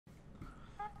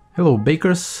Hello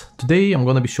bakers, today I'm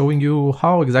gonna be showing you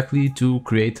how exactly to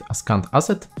create a scanned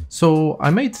asset. So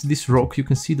I made this rock. You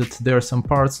can see that there are some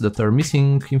parts that are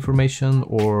missing information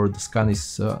or the scan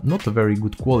is not a very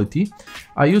good quality.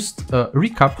 I used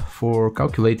ReCap for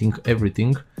calculating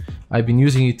everything. I've been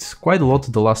using it quite a lot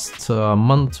the last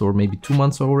month or maybe 2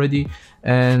 months already,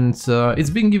 and it's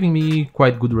been giving me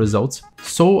quite good results.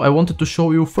 So I wanted to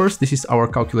show you first, this is our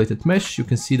calculated mesh. You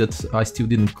can see that I still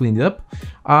didn't clean it up.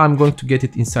 I'm going to get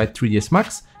it inside 3ds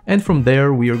Max, and from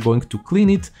there we are going to clean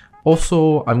it.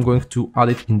 Also, I'm going to add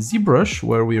it in Zbrush,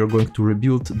 where we are going to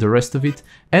rebuild the rest of it.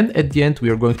 And at the end, we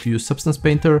are going to use Substance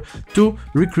Painter to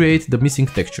recreate the missing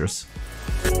textures.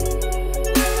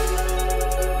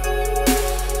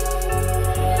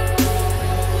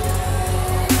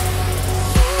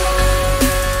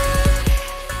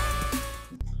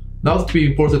 Now that we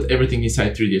imported everything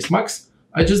inside 3ds Max,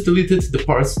 I just deleted the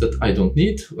parts that I don't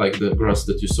need, like the grass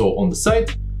that you saw on the side,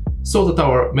 so that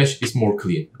our mesh is more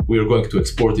clean. We are going to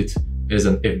export it as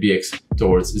an FBX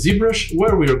towards ZBrush,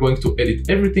 where we are going to edit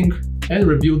everything and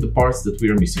rebuild the parts that we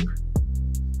are missing.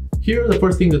 Here, the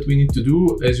first thing that we need to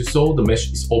do, as you saw, the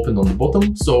mesh is open on the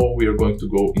bottom, so we are going to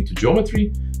go into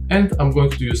geometry, and I'm going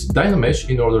to use Dynamesh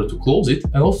in order to close it,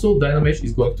 and also Dynamesh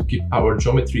is going to keep our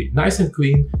geometry nice and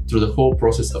clean through the whole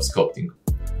process of sculpting.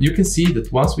 You can see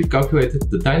that once we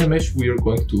calculated the Dynamesh, we are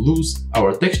going to lose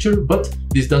our texture, but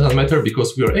this doesn't matter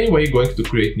because we are anyway going to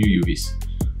create new UVs.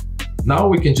 Now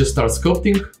we can just start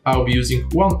sculpting. I'll be using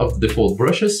one of the default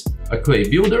brushes, a clay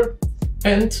builder.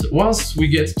 And once we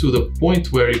get to the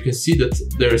point where you can see that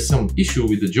there is some issue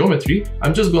with the geometry,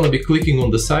 I'm just going to be clicking on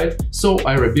the side, so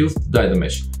I rebuilt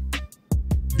Dynamesh.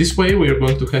 This way we are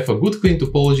going to have a good clean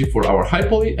topology for our high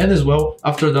poly, and as well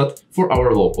after that for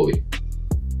our low poly.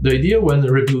 The idea when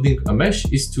rebuilding a mesh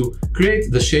is to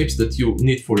create the shapes that you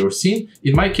need for your scene.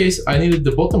 In my case, I needed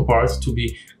the bottom part to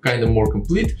be kind of more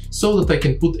complete so that I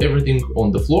can put everything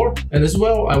on the floor, and as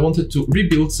well I wanted to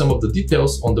rebuild some of the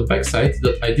details on the backside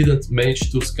that I didn't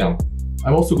manage to scan.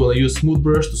 I'm also going to use smooth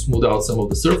brush to smooth out some of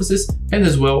the surfaces, and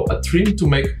as well a trim to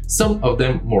make some of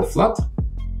them more flat.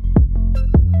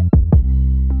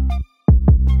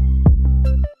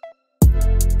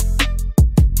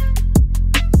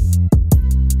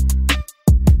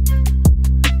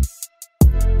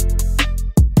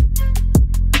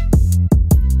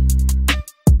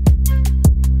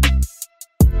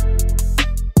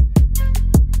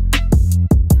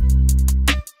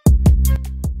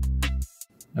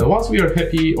 And once we are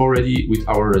happy already with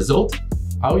our result,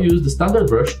 I'll use the standard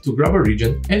brush to grab a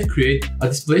region and create a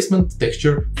displacement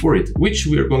texture for it, which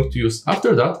we are going to use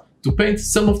after that to paint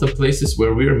some of the places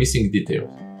where we are missing detail.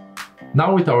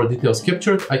 Now with our details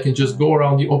captured, I can just go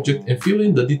around the object and fill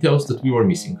in the details that we were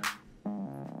missing.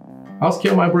 I'll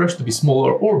scale my brush to be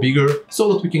smaller or bigger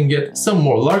so that we can get some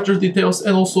more larger details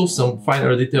and also some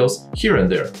finer details here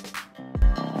and there.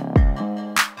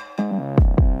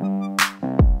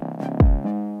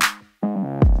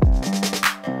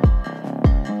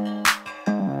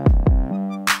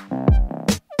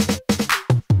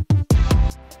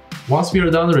 Once we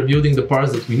are done rebuilding the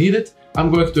parts that we needed,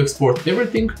 I'm going to export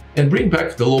everything and bring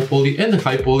back the low poly and the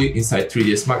high poly inside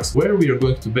 3ds Max, where we are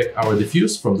going to back our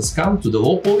diffuse from the scan to the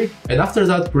low poly, and after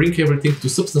that bring everything to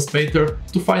Substance Painter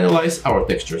to finalize our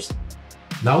textures.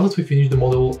 Now that we finished the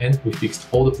model and we fixed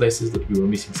all the places that we were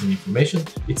missing some information,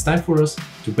 it's time for us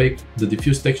to bake the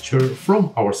diffuse texture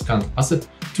from our scanned asset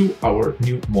to our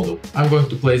new model. I'm going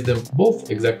to place them both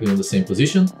exactly on the same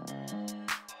position.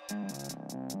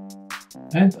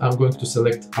 And I'm going to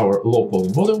select our low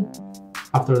poly model.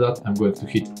 After that, I'm going to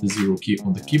hit the 0 key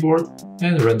on the keyboard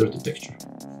and render to texture.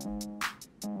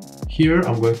 Here,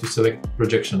 I'm going to select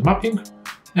projection mapping,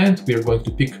 and we are going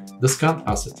to pick the scanned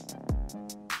asset.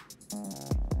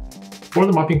 For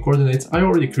the mapping coordinates, I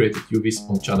already created UVs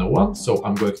on channel 1, so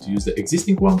I'm going to use the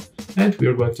existing one, and we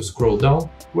are going to scroll down,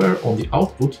 where on the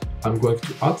output, I'm going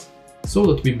to add, so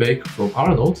that we bake from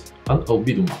our node, an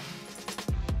albedo map.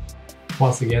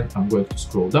 Once again, I'm going to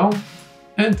scroll down,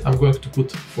 and I'm going to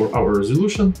put for our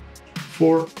resolution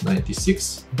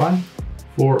 496 by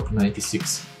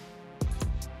 496.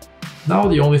 Now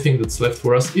the only thing that's left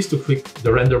for us is to click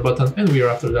the render button, and we are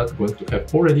after that going to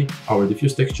have already our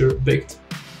diffuse texture baked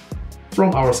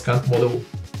from our scanned model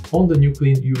on the new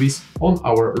clean UVs on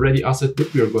our ready asset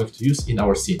that we are going to use in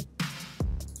our scene.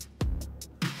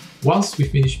 Once we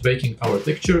finish baking our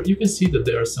texture, you can see that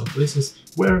there are some places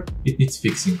where it needs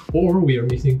fixing or we are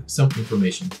missing some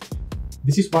information.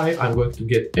 This is why I'm going to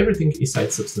get everything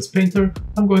inside Substance Painter.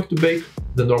 I'm going to bake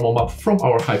the normal map from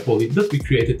our high poly that we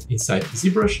created inside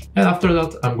ZBrush, and after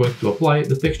that I'm going to apply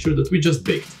the texture that we just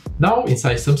baked. Now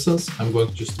inside Substance I'm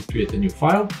going just to create a new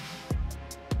file,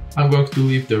 I'm going to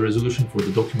leave the resolution for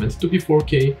the document to be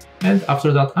 4K, and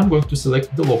after that I'm going to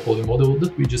select the low poly model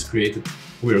that we just created.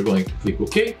 We are going to click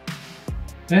OK.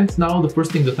 And now the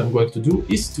first thing that I'm going to do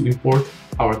is to import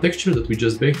our texture that we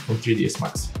just baked from 3ds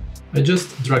Max. I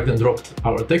just dragged and dropped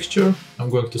our texture. I'm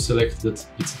going to select that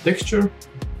it's a texture,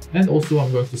 and also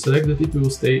I'm going to select that it will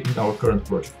stay in our current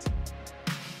project.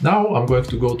 Now I'm going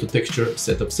to go to Texture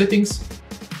Setup Settings,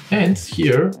 and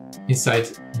here inside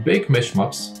Bake Mesh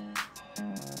Maps,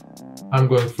 I'm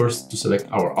going first to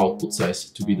select our output size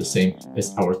to be the same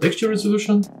as our texture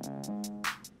resolution.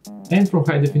 And from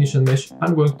High Definition Mesh,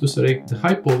 I'm going to select the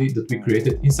high poly that we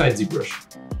created inside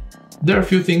ZBrush. There are a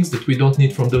few things that we don't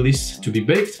need from the list to be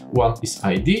baked. One is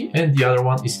ID and the other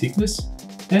one is thickness.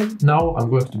 And now I'm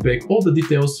going to bake all the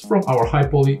details from our high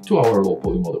poly to our low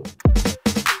poly model.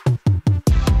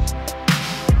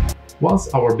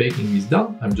 Once our baking is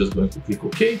done, I'm just going to click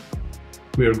OK.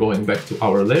 We are going back to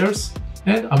our layers,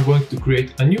 and I'm going to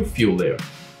create a new fill layer.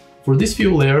 For this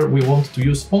fill layer, we want to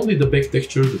use only the baked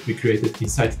texture that we created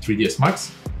inside 3ds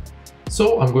Max.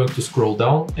 So I'm going to scroll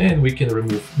down and we can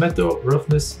remove metal,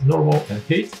 roughness, normal and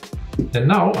height. And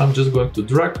now I'm just going to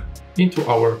drag into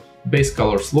our base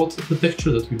color slot the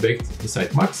texture that we baked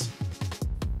inside Max.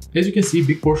 As you can see, a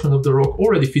big portion of the rock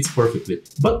already fits perfectly,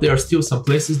 but there are still some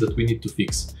places that we need to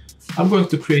fix. I'm going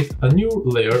to create a new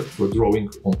layer for drawing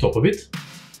on top of it.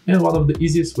 And one of the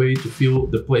easiest way to fill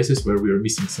the places where we are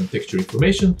missing some texture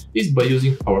information is by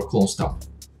using our clone stamp.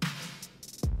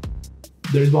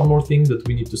 There is one more thing that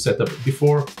we need to set up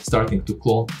before starting to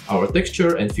clone our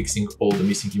texture and fixing all the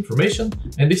missing information,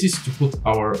 and this is to put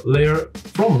our layer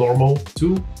from normal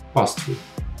to pass-through.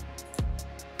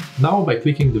 Now by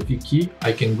clicking the V key,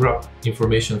 I can grab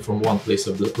information from one place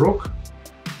of the rock,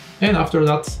 and after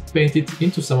that paint it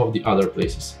into some of the other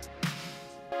places.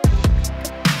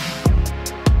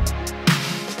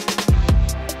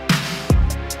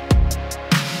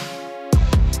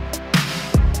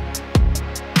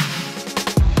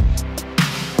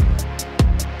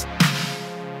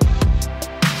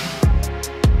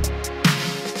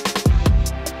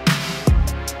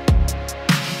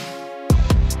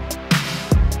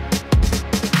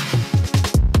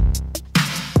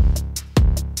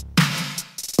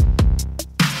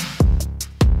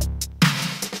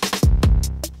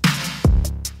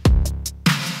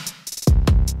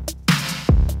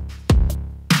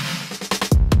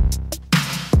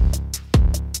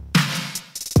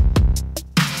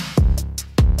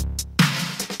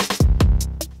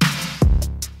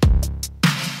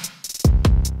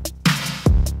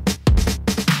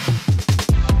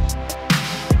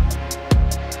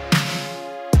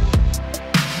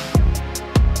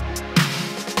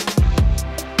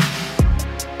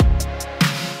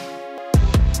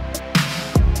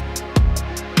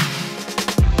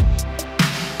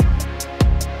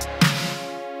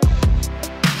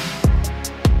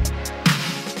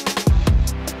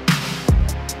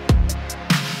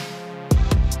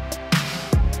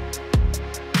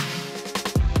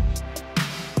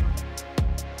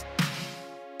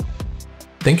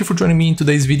 Thank you for joining me in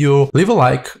today's video. Leave a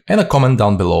like and a comment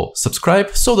down below.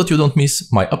 Subscribe so that you don't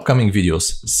miss my upcoming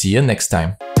videos. See you next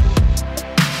time.